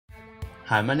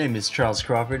Hi, my name is Charles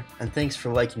Crawford, and thanks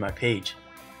for liking my page.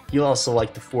 You'll also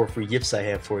like the 4 free gifts I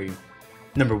have for you.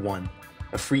 Number 1,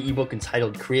 a free ebook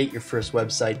entitled Create Your First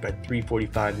Website by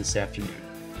 3:45 this afternoon.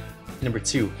 Number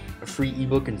 2, a free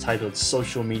ebook entitled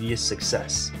Social Media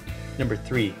Success. Number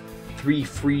 3, 3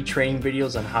 free training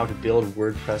videos on how to build a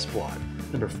WordPress blog.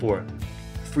 Number 4,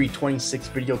 a free 26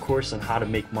 video course on how to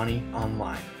make money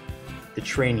online. The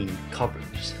training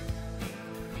covers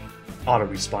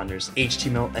autoresponders,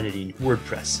 HTML editing,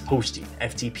 WordPress, hosting,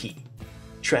 FTP,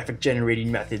 traffic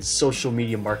generating methods, social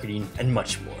media marketing, and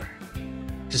much more.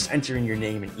 Just enter in your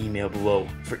name and email below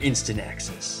for instant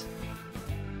access.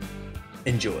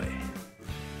 Enjoy.